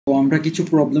তো আমরা কিছু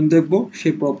প্রবলেম দেখব।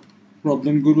 সেই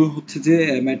প্রবলেমগুলো হচ্ছে যে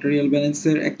ম্যাটেরিয়াল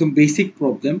ব্যালেন্সের একদম বেসিক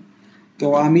প্রবলেম। তো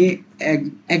আমি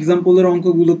এক্সাম্পলের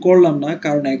অঙ্কগুলো করলাম না,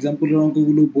 কারণ এক্সাম্পলের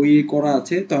অঙ্কগুলো বইয়ে করা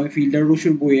আছে। তো আমি ফিল্ডার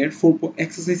রুশোর বইয়ের 4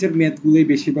 এক্সারসাইজের ম্যাথগুলোই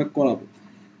বেশিরভাগ করাবো।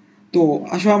 তো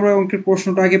আসো আমরা অঙ্কের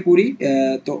প্রশ্নটা আগে পড়ি।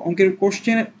 তো অঙ্কের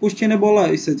কোশ্চেনে বলা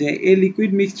হয়েছে যে a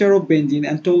liquid mixture of benzene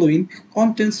and toluene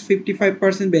contains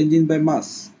 55% benzene by mass.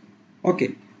 Okay,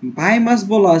 by মাস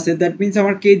বলা আছে, দ্যাট মিনস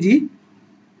আমার কেজি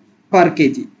পার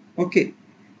কেজি। ওকে,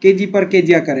 কেজি পার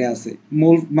কেজি আকারে আছে।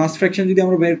 মোল মাস ফ্র্যাকশন যদি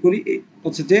আমরা বের করি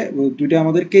হচ্ছে যে দুইটা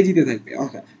আমাদের কেজিতে থাকবে।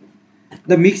 ওকে,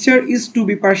 the mixture is two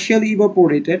B partially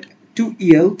evaporated two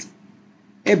yield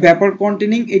a vapor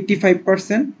containing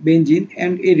 85% benzene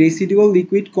and a residual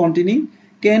liquid containing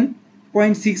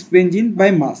 10.6 benzene by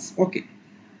mass. ওকে,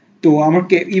 তো আমার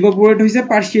ইভাপোরেট হয়েছে,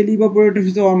 পার্শিয়ালি ইভাপোরেট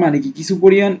হয়েছে, আমার মানে কি কিছু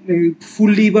পরিমাণ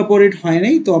ফুললি ইভাপোরেট হয়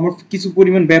নাই। তো আমার কিছু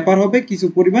পরিমাণ ব্যাপার হবে, কিছু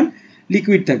পরিমাণ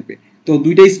লিকুইড থাকবে। তো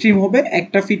দুইটা স্ট্রিম হবে,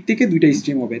 একটা ফিট থেকে দুইটা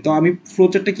স্ট্রিম হবে। তো আমি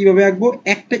ফ্লোচারটা কিভাবে আঁকবো,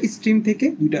 একটা স্ট্রিম থেকে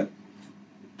দুইটা,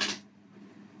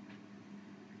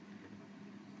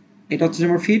 এটা হচ্ছে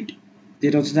আমার ফিট,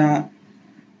 যেটা হচ্ছে না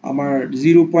আমার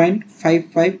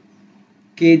 0.55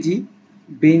 KG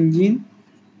benzene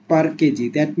per KG,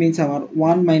 that means আমার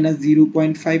 1 মাইনাস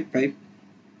 0.55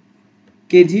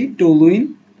 কেজি টলুইন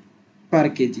পার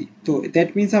কেজি। তো দ্যাট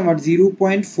মিনস আমার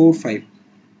 0.45।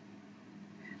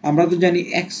 আমরা তো জানি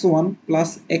x1 plus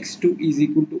x2 is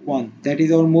equal to 1, that is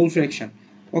our mole fraction.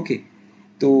 ওকে,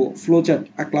 তো ফ্লো চার্ট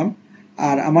আঁকলাম।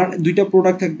 আর আমার দুইটা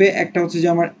প্রোডাক্ট থাকবে, একটা হচ্ছে যে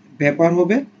আমার ভেপার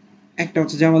হবে, একটা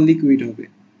হচ্ছে যে আমার লিকুইড হবে।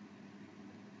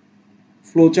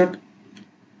 Flow chart.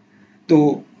 তো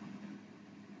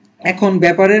এখন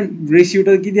ব্যাপারের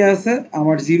রেশিওটা কি দেওয়া আছে,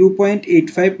 আমার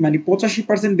 0.85 মানে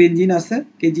 85% বেনজিন আছে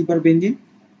কেজি পার বেনজিন,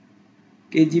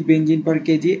 কেজি বেনজিন পার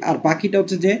কেজি। আর বাকিটা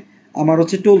হচ্ছে যে আমার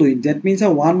হচ্ছে toluene, that means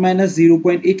 1 minus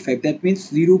 0.85, that means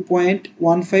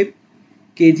 0.15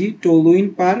 KG toluene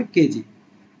per KG.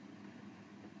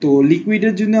 তো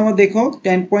লিকুইডের জন্য আমার দেখো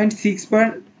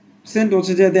 10.6%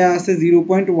 হচ্ছে যে দেওয়া আছে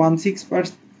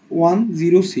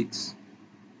 0.106,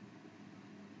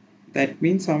 দ্যাট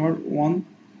মিনস আমার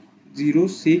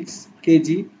 106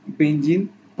 কেজি বেনজিন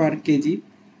পার কেজি।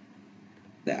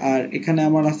 আর এখানে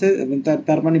আমার আছে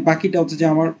তার মানে বাকিটা হচ্ছে যে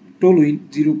আমার টলুইন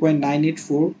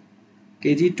 0.984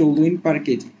 কেজি টলুইন পার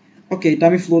কেজি। ওকে, এটা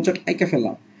আমি ফ্লোচার্ট এঁকে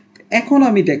ফেললাম। এখন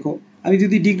আমি দেখো, আমি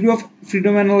যদি ডিগ্রি অফ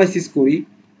ফ্রিডম অ্যানালাইসিস করি,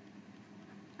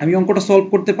 আমি অঙ্কটা সলভ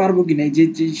করতে পারবো কিনা যে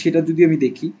সেটা যদি আমি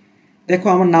দেখি। দেখো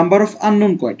আমার নাম্বার অফ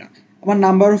আননোন কয়টা, আমার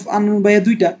নাম্বার অফ আননোন ভাইয়া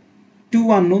দুইটা, 2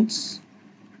 আননোনস।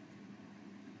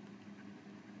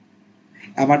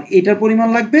 আমার এটার পরিমাণ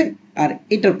লাগবে আর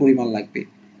এটার পরিমাণ লাগবে।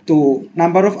 তো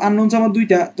নাম্বার অফ আননোনস আমার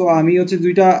দুইটা, তো আমি হচ্ছে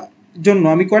দুইটা জন্য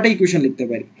আমি কয়টা ইকুয়েশন লিখতে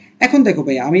পারি। এখন দেখো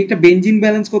ভাই, আমি একটা বেনজিন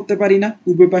ব্যালেন্স করতে পারি না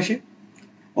উভয় পাশে?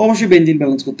 অবশ্যই বেনজিন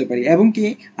ব্যালেন্স করতে পারি, এবং কি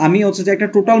আমি হচ্ছে যে একটা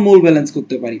টোটাল মোল ব্যালেন্স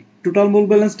করতে পারি। টোটাল মোল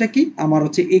ব্যালেন্সটা কি, আমার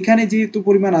হচ্ছে এখানে যেহেতু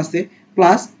পরিমাণ আছে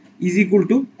plus is equal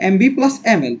to MB plus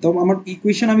ML. তো আমার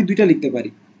ইকুয়েশন আমি দুইটা লিখতে পারি,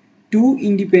 two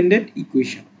independent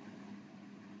equation.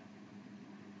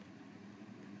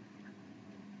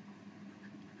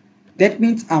 That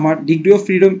means আমার ডিগ্রি অফ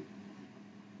ফ্রিডম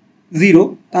 0,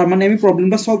 তার মানে আমি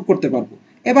প্রবলেমটা সলভ করতে পারবো।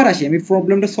 এবার আসি আমি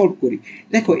প্রবলেমটা সলভ করি।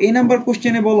 দেখো এই নাম্বার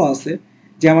কোশ্চেনে বলা আছে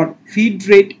যে আমার feed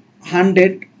rate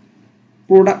 100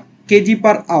 product KG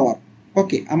per hour.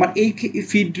 ওকে, আমার এই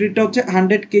ফিড রেটটা হচ্ছে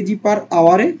 100 কেজি পার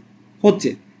আওয়ারে হচ্ছে।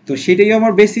 তো সেটাই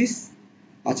আমার বেসিস।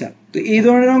 আচ্ছা, তো এই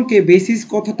ধরনের অঙ্কে বেসিস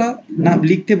কথাটা না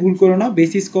লিখতে ভুল করো না,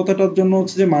 বেসিস কথাটার জন্য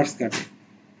হচ্ছে যে মার্কস কাটে।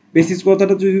 বেসিস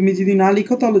কথাটা তুমি যদি না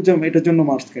লিখো তাহলে এটার জন্য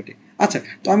মার্কস কাটে। আচ্ছা,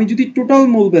 তো আমি যদি টোটাল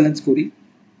মোল ব্যালেন্স করি,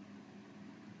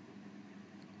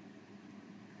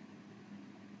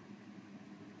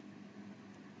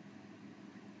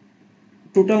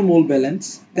 total mole balance,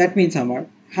 that means আমার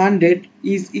 100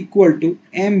 is equal to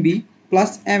mb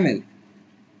plus ml।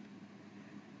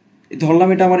 ধরলাম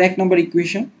এটা আমার এক নম্বর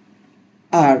ইকুয়েশন।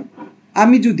 আর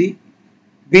আমি যদি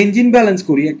বেনজিন ব্যালেন্স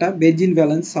করি, একটা benzene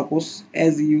balance suppose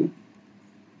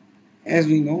as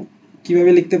we know,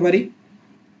 কিভাবে লিখতে পারি,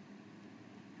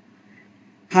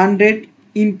 100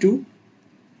 into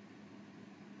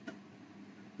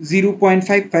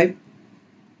 0.55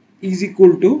 is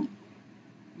equal to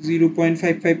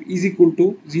 0.55 is equal to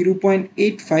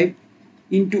 0.85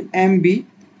 into mb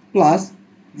plus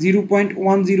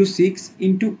 0.106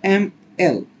 into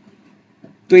ml।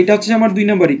 তো এটা হচ্ছে আমার 2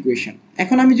 নম্বর ইকুয়েশন।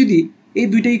 এখন আমি যদি এই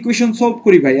দুইটা ইকুয়েশন সলভ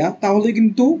করি ভাইয়া, তাহলে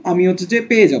কিন্তু আমি হচ্ছে যে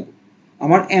পেয়ে যাব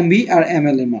আমার mb আর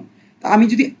ml এর মান। তা আমি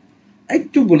যদি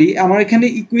একটু বলি, আমার এখানে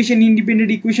ইকুয়েশন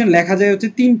ইন্ডিপেন্ডেন্ট ইকুয়েশন লেখা যায় হচ্ছে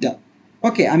 3টা।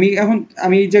 ওকে,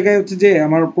 আমি এই জায়গায় হচ্ছে যে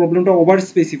আমার প্রবলেমটা ওভার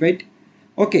স্পেসিফাইড।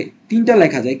 ওকে, তিনটা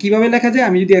লেখা যায়। কিভাবে লেখা যায়?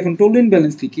 আমি যদি এখন টলুইন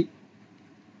ব্যালেন্স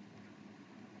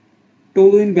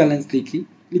লিখি,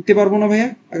 লিখতে পারবো না ভাইয়া,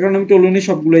 কারণ আমি টলুইনের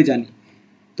সবগুলোই জানি।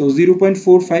 তো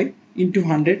 0.45 into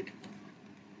 100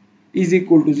 is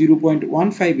equal to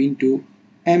 0.15 into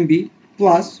MB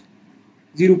plus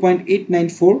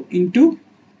 0.894 into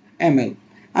ML.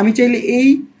 আমি চাইলে এই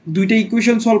দুইটা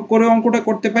ইকুয়েশন সলভ করে অঙ্কটা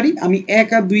করতে পারি, আমি 1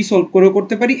 আর 2 সলভ করেও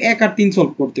করতে পারি, 1 আর 3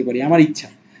 সলভ করতে পারি, আমার ইচ্ছা।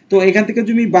 তো এখান থেকে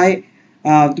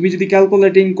তুমি যদি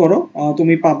ক্যালকুলেটিং করো,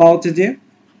 তুমি পাবা হচ্ছে যে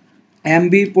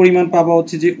এমবির পরিমাণ পাবা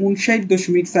হচ্ছে যে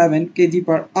 59.7 KG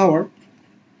per hour,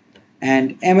 and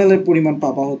ML এর পরিমাণ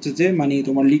পাবা হচ্ছে যে মানে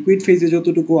তোমার লিকুইড ফেজে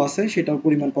যতটুকু আছে সেটার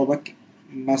পরিমাণ পাবা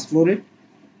মাস ফ্লো রেট।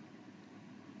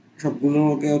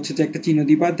 সবগুলোকে হচ্ছে যে একটা চিহ্ন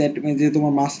দিবা, দ্যাট মিন্স যে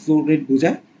তোমার মাস ফ্লো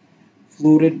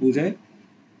রেট বোঝায়।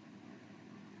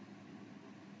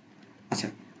 আচ্ছা,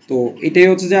 তো এটাই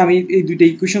হচ্ছে যে আমি এই দুইটা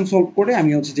ইকুয়েশন সলভ করে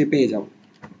আমি হচ্ছে যে পেয়ে যাব।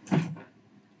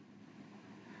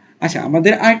 আচ্ছা,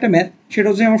 আমাদের আরেকটা ম্যাথ, সেটা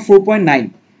হচ্ছে আমার 4.9।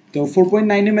 তো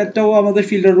 4.9 এর ম্যাথটাও আমাদের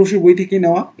ফিল্ডার রুসোর বই থেকে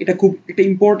নেওয়া। এটা খুব একটা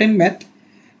ইম্পর্টেন্ট ম্যাথ।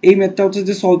 এই ম্যাথটা হচ্ছে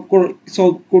যে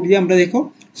সলভ করি আমরা। দেখো,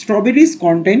 strawberries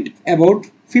content about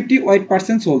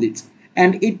 58% solids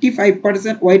and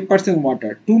 85%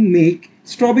 water. To make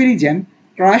strawberry jam,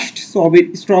 crushed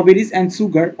strawberries and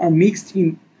sugar are mixed in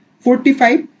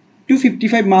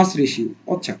 45:55 mass ratio.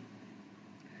 আচ্ছা,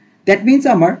 দ্যাট মিন্স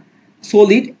আমার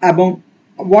সলিড এবং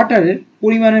ওয়াটারের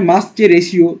পরিমাণের মাস যে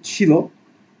রেশিও ছিল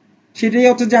সেটাই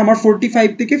হচ্ছে যে আমার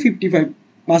 45 থেকে 55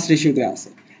 মাস রেশিওতে আছে।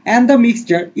 And the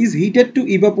mixture is heated two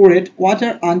evaporate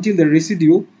water until the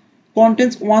residue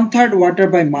contains 1/3 water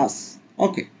by mass.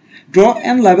 Okay, draw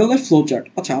and level the flow chart.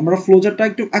 আচ্ছা, আমরা ফ্লো চার্টটা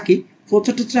একটু আঁকি। ফ্লো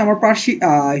চার্ট হচ্ছে আমার পার্শি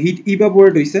হিট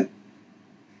ইভাপোরেট হয়েছে,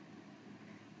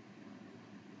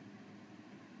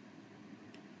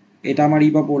 এটা আমার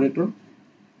ইভাপোরেটর।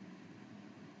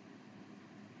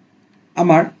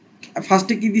 আমার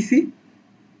ফার্স্টে কি দিছি?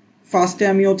 ফার্স্টে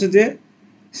আমি হচ্ছে যে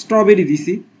স্ট্রবেরি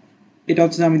দিছি, এটা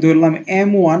হচ্ছে আমি ধরলাম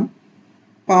M1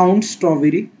 পাউন্ড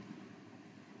স্ট্রবেরি।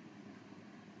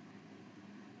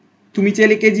 তুমি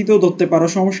চাইলে কেজিতেও ধরতে পারো,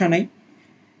 সমস্যা নাই।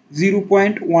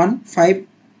 0.15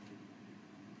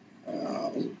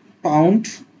 pound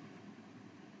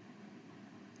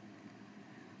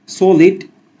solid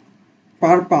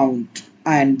per pound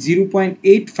and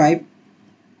 0.85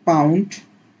 pound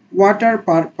water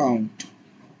per pound.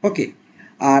 ওকে,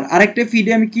 আর আরেকটা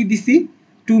ফিডে আমি কি দিছি?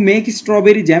 To make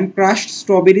strawberry jam, crushed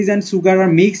strawberries and sugar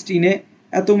R mixed in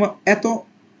এত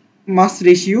মাস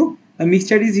ratio,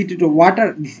 mixture is heated water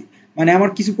দিছি, মানে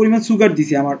আমার কিছু পরিমাণ সুগার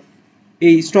দিছি আমার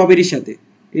এই স্ট্রবেরির সাথে।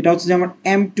 এটা হচ্ছে যে আমার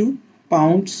M2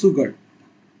 পাউন্ড সুগার।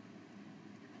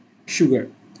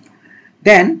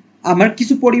 দেন আমার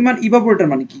কিছু পরিমাণ ইভাপোরেটর,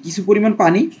 মানে কি কিছু পরিমাণ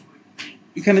পানি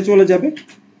এখানে চলে যাবে।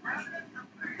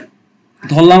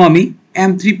 ধরলাম আমি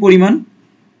M3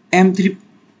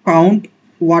 পাউন্ড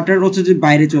ওয়াটার হচ্ছে যে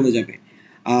বাইরে চলে যাবে।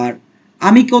 আর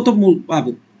আমি কত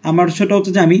পাবো? আমার সেটা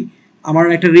হচ্ছে যে আমার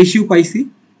একটা রেশিও পাইছি,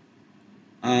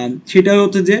 সেটা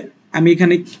হচ্ছে যে আমি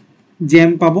এখানে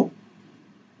জ্যাম পাবো।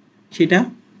 সেটা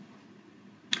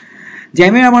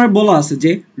জ্যামে আমার বলা আছে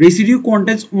যে residue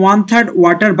contains 1/3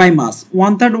 water by mass.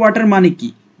 1/3 water মানে কি?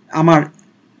 আমার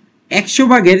 100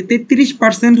 ভাগের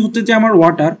 33% হচ্ছে যে আমার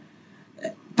ওয়াটার,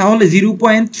 তাহলে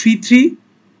 0.33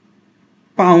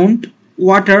 পাউন্ড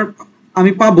ওয়াটার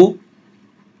আমি পাবো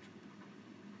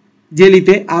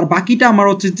জেলিতে। আর বাকিটা আমার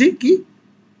হচ্ছে যে কি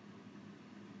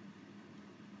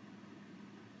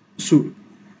সুগার।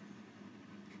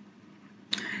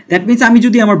 দ্যাট মিনস আমি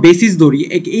যদি আমার বেসিস ধরি,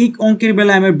 এই অঙ্কের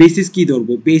বেলায় আমার বেসিস কি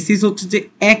ধরবো? বেসিস হচ্ছে যে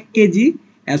 1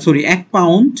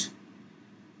 পাউন্ড,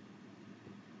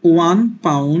 1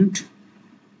 পাউন্ড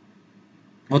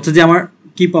হচ্ছে যে আমার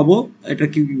কি পাবো? এটা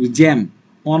কি jam,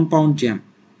 1 pound jam.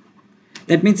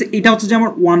 That means এটা হচ্ছে যে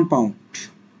আমার 1 পাউন্ড।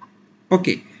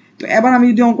 ওকে, তো এবার আমি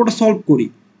যদি অঙ্কটা সলভ করি,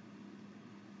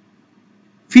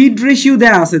 ফিড রেশিও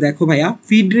দেয়া আছে, দেখো ভাইয়া,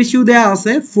 ফিড রেশিও দেয়া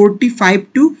আছে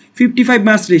 45:55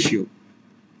 মাস ratio.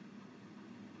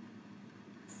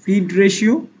 Feed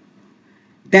ratio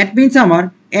that means আমার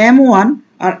M1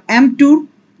 আর M2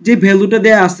 যে ভ্যালুটা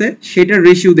দেয়া আছে সেটার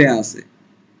রেশিও দেয়া আছে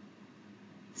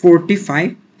 45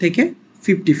 থেকে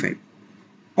 55।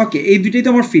 ওকে, এই দুইটাই তো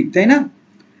আমার ফিড, তাই না?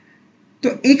 তো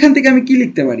এখান থেকে আমি কি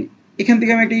লিখতে পারি? এখান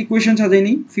থেকে আমি একটা ইকুয়েশন সাজাই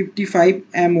নিই। 55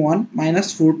 M1 minus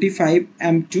 45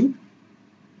 M2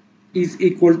 is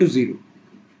equal to 0।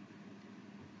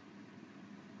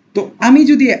 তো আমি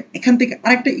যদি এখান থেকে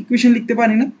আরেকটা ইকুয়েশন লিখতে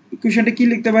পারি না? ইকুয়েশনটা কি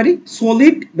লিখতে পারি?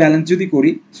 সলিড ব্যালেন্স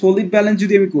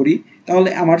যদি আমি করি, তাহলে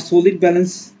আমার সলিড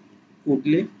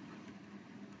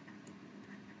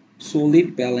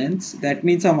ব্যালেন্স দ্যাট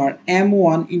মিনস আমার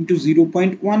M1 ইন্টু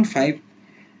 0.15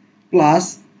 প্লাস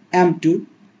M2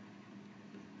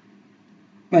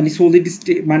 মানে সলিড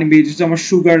স্টেট মানে আমার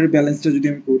সুগারের ব্যালেন্সটা যদি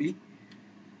আমি করি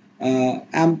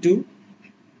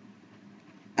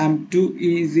M2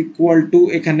 is equal to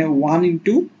এখানে 1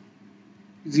 into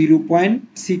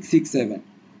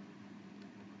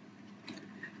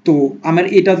 0.667 তো আমার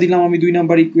এটা দিলাম আমি 2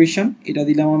 নাম্বার ইকুয়েশন এটা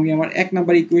দিলাম আমি আমার 1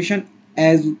 number equation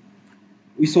as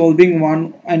we solving 1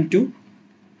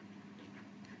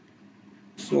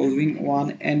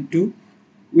 and 2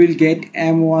 we'll get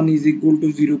M1 is equal to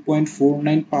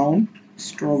 0.49 pound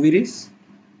strawberries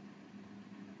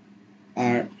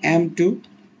R M2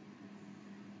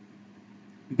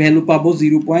 value পাবো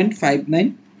 0.59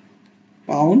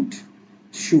 পাউন্ড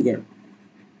সুগার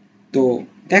তো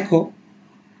দেখো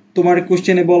তোমার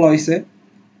কোশ্চেনে বলা হয়েছে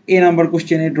এ নাম্বার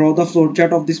কোশ্চেনে draw the flow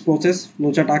chart of this process flow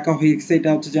chart আঁকা হয়ে গেছে এটা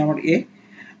হচ্ছে যে আমার এ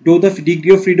draw the degree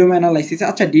of freedom analysis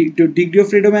আচ্ছা ডিগ্রি অফ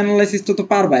ফ্রিডম অ্যানালাইসিস তো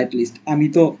পারবা অ্যাটলিস্ট আমি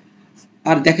তো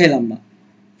আর দেখাইলাম না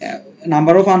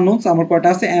নাম্বার অফ আননোনস আমার কয়টা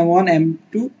আছে M1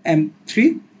 M2 M3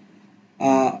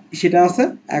 সেটা আছে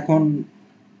এখন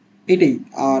এটাই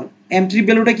আর M3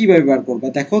 ভ্যালুটা কিভাবে বার করবা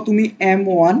দেখো তুমি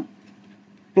M1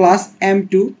 plus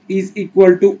M2 is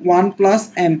equal to 1 plus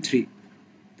M3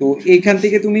 তো এইখান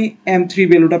থেকে তুমি M3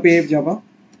 ভ্যালুটা পেয়ে যাবা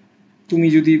তুমি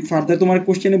যদি ফার্দার তোমার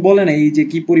কোশ্চেনে বলে না এই যে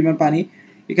কি পরিমাণ পানি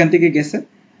এখান থেকে গেছে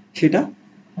সেটা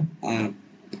আর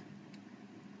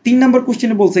 3 নাম্বার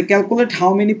কোশ্চেনে বলছে calculate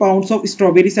how many pounds of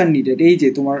strawberries are needed এই যে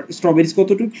তোমার স্ট্রবেরিজ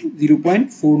কতটুকু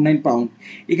 0.49 পাউন্ড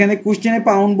এখানে কোশ্চেনে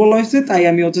পাউন্ড বলা হয়েছে তাই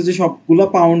আমি হচ্ছে যে সবগুলো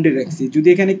পাউন্ডে রাখছি যদি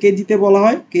এখানে কেজিতে বলা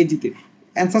হয় কেজিতে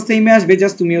অ্যান্সার সেমই আসবে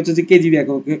জাস্ট তুমি হচ্ছে যে কেজি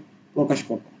এককে প্রকাশ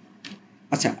করো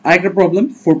আচ্ছা আরেকটা প্রবলেম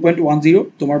 4.10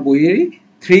 তোমার বইয়েরই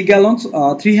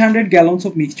 300 gallons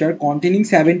of mixture containing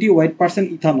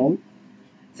 70% ethanol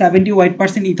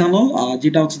 70% ethanol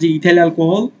যেটা হচ্ছে যে ইথাইল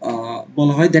অ্যালকোহল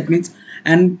বলা হয় দ্যাট মিন্স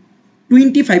অ্যান্ড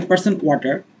 25%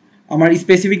 ওয়াটার আমার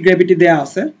স্পেসিফিক গ্র্যাভিটি দেয়া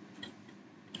আছে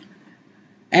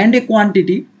and a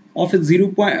quantity of a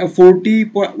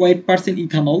 0.40%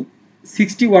 ethanol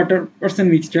 60 water percent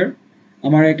mixture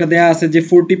আমার একটা দেয়া আছে যে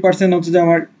 40% হচ্ছে যে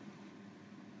আমার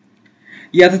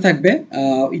ইয়াতে থাকবে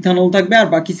ইথানল থাকবে আর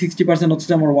বাকি 60% হচ্ছে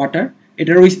আমার ওয়াটার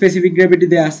এটারও স্পেসিফিক গ্র্যাভিটি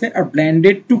দেয়া আছে আর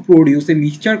ব্লেন্ডেড টু প্রোডিউস এ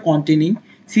মিক্সচার কন্টেনিং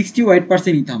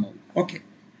 68% ইথানল ওকে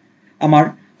আমার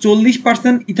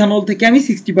 40% ইথানল থেকে আমি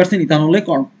 60% ইথানলে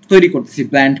তৈরি করতেছি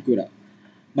ব্লেন্ড করে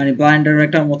মানে ব্লেন্ডার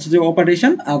একটা হচ্ছে যে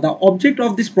operation are the object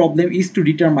of this problem is to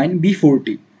determine B40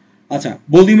 আচ্ছা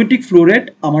ভলিউমেট্রিক ফ্লো রেট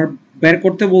আমার বের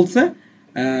করতে বলছে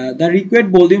the required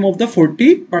volume of the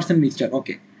 40% mixture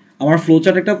ওকে আমার ফ্লো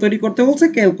চার্ট একটা তৈরি করতে বলছে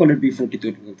ক্যালকুলেট B40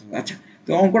 তৈরি করতে হবে আচ্ছা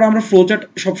তো অঙ্কটা আমরা ফ্লো চার্ট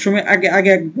সবসময় আগে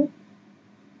আঁকবো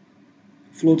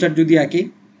ফ্লো চার্ট যদি আঁকি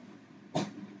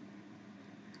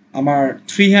আমার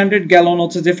 300 গ্যালন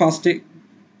হচ্ছে যে ফার্স্টে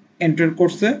এন্টার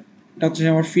করছে এটা হচ্ছে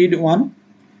আমার ফিড 1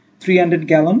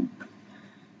 300 গ্যালন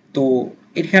তো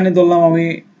এখানে ধরলাম আমি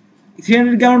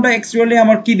 300 গ্যালনটা অ্যাকচুয়ালি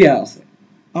আমার কি দেয়া আছে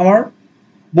আমার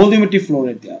ভলিউমেট্রিক ফ্লো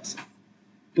রেট দেয়া আছে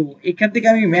তো এখান থেকে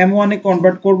আমি M1 এ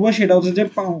কনভার্ট করব সেটা হচ্ছে যে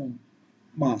পাউন্ড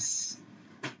মাস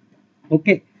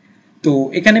ওকে তো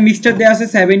এখানে মিক্সচার দেয়া আছে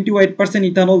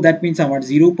 78% ইথানল দ্যাট মিন্স আমার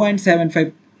 0.75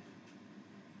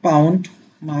 পাউন্ড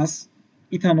মাস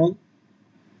ইথানল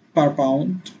পার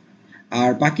পাউন্ড আর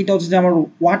বাকিটা হচ্ছে যে আমার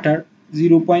ওয়াটার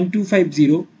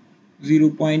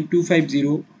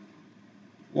 0.250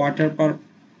 ওয়াটার পার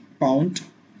পাউন্ড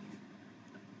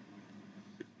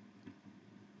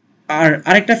আর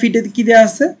আরেকটা ফিটে কি দেয়া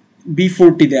আছে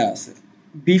B40 দেয়া আছে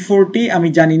B40 আমি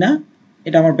জানি না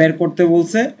এটা আমার বের করতে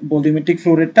বলছে ভলিউমেট্রিক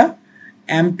ফ্লো রেটটা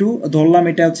M2 ধরলাম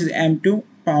এটা হচ্ছে M2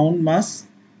 পাউন্ড মাস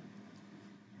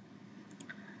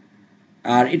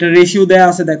আর এটা রেশিও দেয়া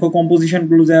আছে দেখো কম্পোজিশন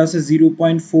গুলো দেয়া আছে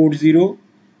 0.40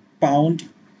 পাউন্ড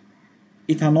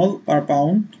ইথানল পার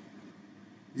পাউন্ড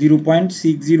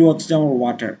 0.60 হচ্ছে আমার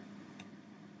ওয়াটার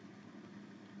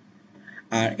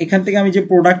আর এখান থেকে আমি যে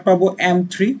প্রোডাক্ট পাবো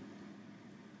M3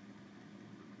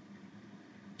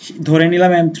 ধরে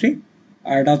নিলাম M3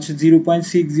 আর এটা হচ্ছে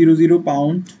 0.600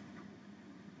 পাউন্ড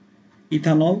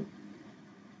ইথানল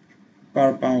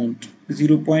পার পাউন্ড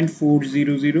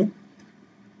 0.400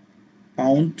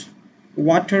 পাউন্ড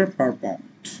ওয়াটার পার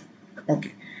পাউন্ড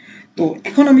ওকে তো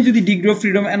এখন আমি যদি ডিগ্রি অফ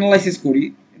ফ্রিডম অ্যানালাইসিস করি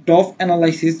ডফ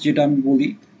অ্যানালাইসিস যেটা আমি বলি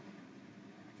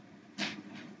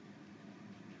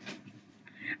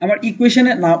আমার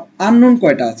ইকুয়েশনে না আননোন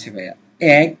কয়টা আছে ভাইয়া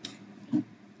 1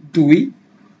 2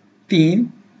 3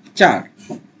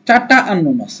 4 চারটা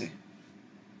আননোন আছে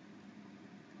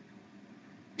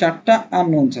চারটা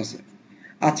আননোনস আছে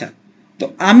আচ্ছা তো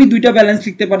আমি দুইটা ব্যালেন্স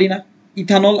লিখতে পারি না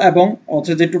ইথানল এবং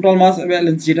হচ্ছে যে টোটাল মাস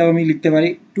ব্যালেন্স যেটা আমি লিখতে পারি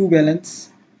টু ব্যালেন্স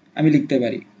আমি লিখতে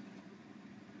পারি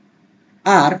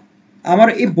আর আমার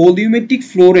এই ভলিউমেট্রিক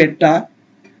ফ্লো রেটটা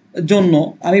জন্য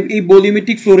আমি এই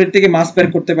ভলিউমেট্রিক ফ্লো রেট থেকে মাস বের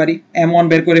করতে পারি, m1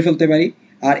 বের করে ফেলতে পারি,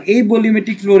 আর এই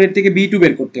ভলিউমেট্রিক ফ্লো রেট থেকে b2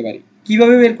 বের করতে পারি।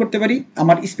 কিভাবে বের করতে পারি?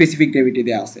 আমার স্পেসিফিক গ্র্যাভিটি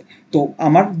দেওয়া আছে, তো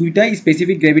আমার দুইটা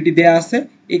স্পেসিফিক গ্র্যাভিটি দেওয়া আছে,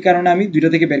 এই কারণে আমি দুইটা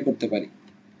থেকে বের করতে পারি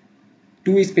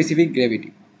two specific gravity.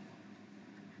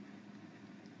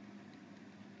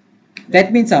 That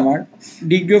means আমার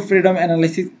ডিগ্রি অফ ফ্রিডম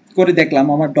অ্যানালাইসিস করে দেখলাম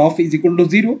আমার ডফ is equal to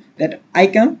 0, that I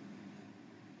can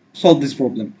solve this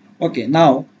problem. Okay,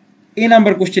 now A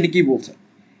number কোশ্চেনে কি বলছে?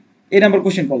 এ নাম্বার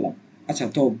কোশ্চেন করলাম। আচ্ছা,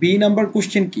 তো বি নাম্বার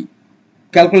কোশ্চেন কি?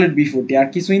 ক্যালকুলেট B40, আর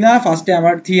কিছুই না। ফার্স্টে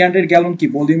আমার 300 গ্যালন কি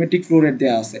ভলিউমেট্রিক ফ্লো রেট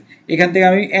দেওয়া আছে, এখান থেকে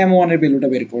আমি m1 এর ভ্যালুটা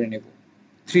বের করে নেব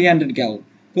 300 গ্যালন।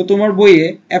 তো তোমার বইয়ে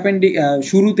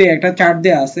শুরুতে একটা চার্ট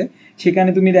দেওয়া আছে, সেখানে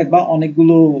তুমি দেখবা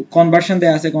অনেকগুলো কনভার্সন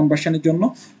দেওয়া আছে কনভার্সনের জন্য,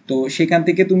 তো সেখান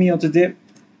থেকে তুমি হচ্ছে যে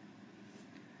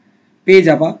পেয়ে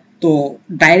যাবা। তো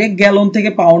ডাইরেক্ট গ্যালন থেকে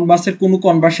পাউন্ড মাসের কোনো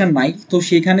কনভার্সন নাই, তো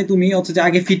সেখানে তুমি হচ্ছে যে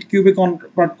আগে ফিট কিউবে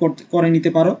কনভার্ট করে নিতে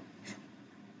পারো।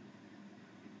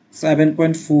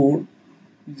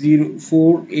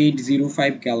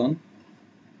 7.4805 গ্যালন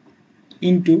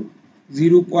ইন্টু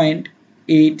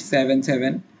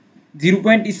 0.877।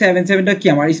 0.77টা কি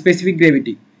আমার স্পেসিফিক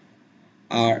গ্র্যাভিটি,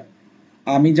 আর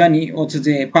আমি জানি হচ্ছে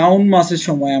যে পাউন্ড মাসের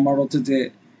সময় আমার হচ্ছে যে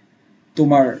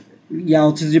তোমার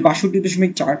হচ্ছে যে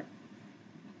 62.4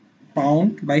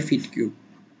 pound by fit cube.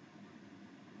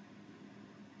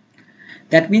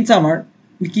 That means আমার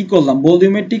কি করলাম,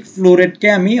 ভলিউমেট্রিক ফ্লো রেটকে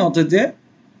আমি হচ্ছে যে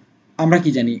আমরা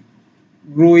কি জানি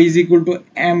rho is equal to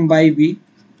m by B.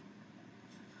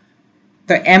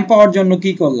 তো m পাওয়ার জন্য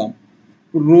কি করলাম,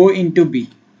 rho into B,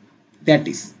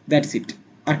 that's it,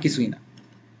 আর কিছুই না।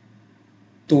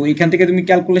 তো এখান থেকে তুমি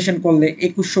ক্যালকুলেশন করলে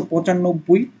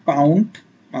 2195 পাউন্ড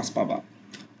মাস পাবা।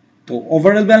 তো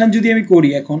ওভারঅল ব্যালেন্স যদি আমি করি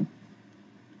এখন,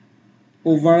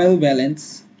 overall balance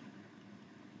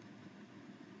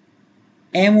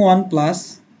m1 plus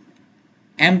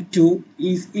m2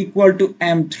 is equal to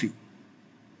m3।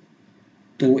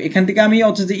 তো এখান থেকে আমি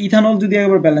হচ্ছে যে ইথানল যদি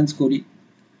একবার ব্যালেন্স করি,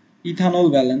 ethanol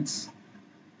balance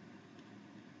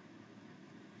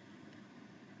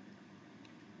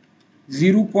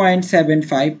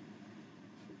 0.750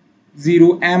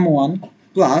 m1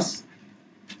 plus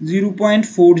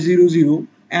 0.400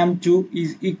 m2 is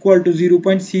equal to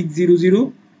 0.600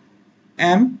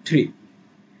 m3।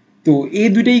 তো এই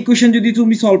দুইটা ইকুয়েশন যদি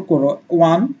তুমি সলভ করো,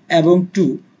 1 এবং 2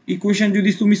 ইকুয়েশন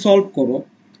যদি তুমি সলভ করো,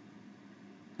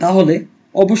 তাহলে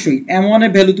অবশ্যই m1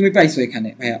 এর ভ্যালু তুমি পাইছো এখানে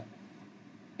ভাইয়া।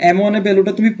 m1 এর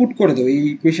ভ্যালুটা তুমি পুট করে দাও এই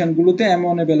ইকুয়েশনগুলোতে,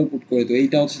 m1 এর ভ্যালু পুট করে দাও।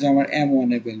 এইটা হচ্ছে যে আমার m1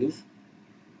 এর ভ্যালু।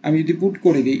 আমি যদি পুট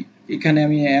করে দিই, এখানে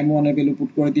আমি m1 এর ভ্যালু পুট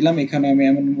করে দিলাম, এখানে আমি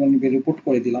m1 এর ভ্যালু পুট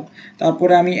করে দিলাম।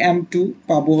 তারপরে আমি m2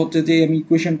 পাবো হচ্ছে যে আমি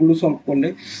ইকুয়েশনগুলো সলভ করলে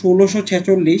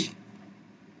 1646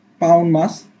 পাউন্ড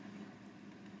মাস,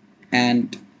 অ্যান্ড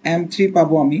m3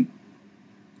 পাবো আমি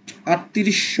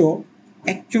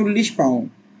 3841 পাউন্ড।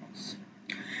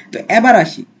 তো এবার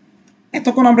আসি,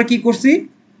 এতক্ষণ আমরা কি করছি,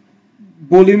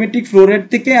 ভলিউমেট্রিক ফ্লো রেট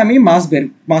থেকে আমি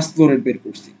মাস ফ্লো রেট বের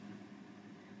করছি।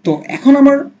 তো এখন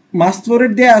আমার মাস ফ্লো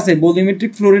রেট দেওয়া আছে,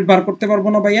 ভলিউমেট্রিক ফ্লো রেট বার করতে পারবো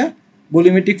না ভাইয়া।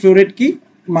 ভলিউমেট্রিক ফ্লো রেট কি,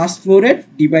 mass flow rate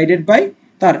divided by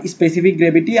তার স্পেসিফিক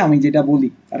গ্র্যাভিটি, আমি যেটা বলি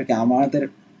আর কি আমাদের,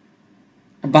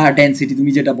 বা ডেনসিটি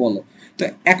তুমি যেটা বলো। তো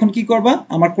এখন কি করবা,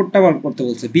 আমার কোডটা বার করতে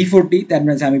বলছে B40, তার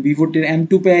মানে আমি B40 এর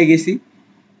m2 পেয়ে গেছি।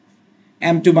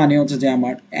 m2 মানে হচ্ছে যে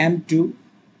আমার m2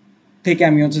 থেকে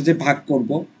আমি হচ্ছে যে ভাগ করব,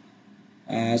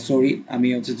 সরি আমি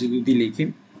হচ্ছে যে যদি লিখি,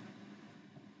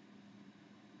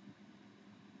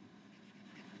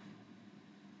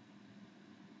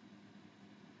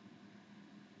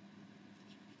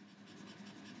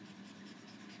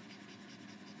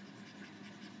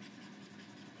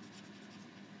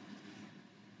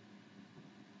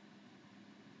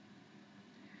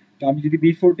 তো আমি যদি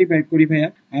B40 বের করি ভাইয়া,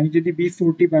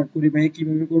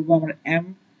 কিভাবে করবো, আমার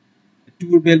m2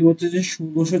 এর ভ্যালু হচ্ছে যে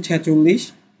 1646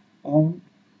 পাউন্ড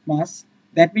মাস।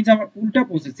 দ্যাট মিনস আমার উল্টা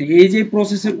প্রসেসে, এই যে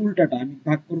প্রসেসের উল্টাটা আমি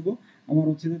ভাগ করব। আমার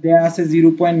হচ্ছে যে দেয়া আছে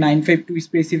 0.952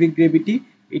 স্পেসিফিক গ্র্যাভিটি,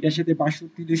 এটার সাথে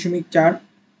 62.4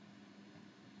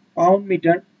 পাউন্ড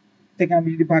মিটার থেকে আমি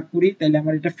যদি ভাগ করি, তাহলে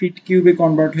আমার এটা ফিট কিউবে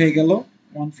কনভার্ট হয়ে গেল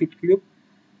 1 ফিট কিউব।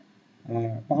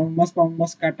 পাউন্ড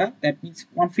মাস কাটা, দ্যাট মিনস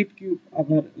 1 ফিট কিউব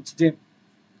আবার হচ্ছে যে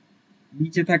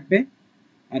নিচে থাকবে,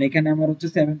 আর এখানে আমার হচ্ছে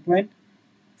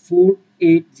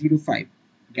 7.4805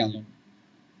 গ্যালন।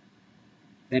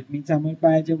 দ্যাট মিনস আমি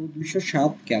পাই যাব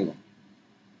 207 gallon.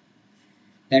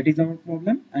 That is our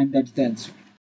problem and that's the answer.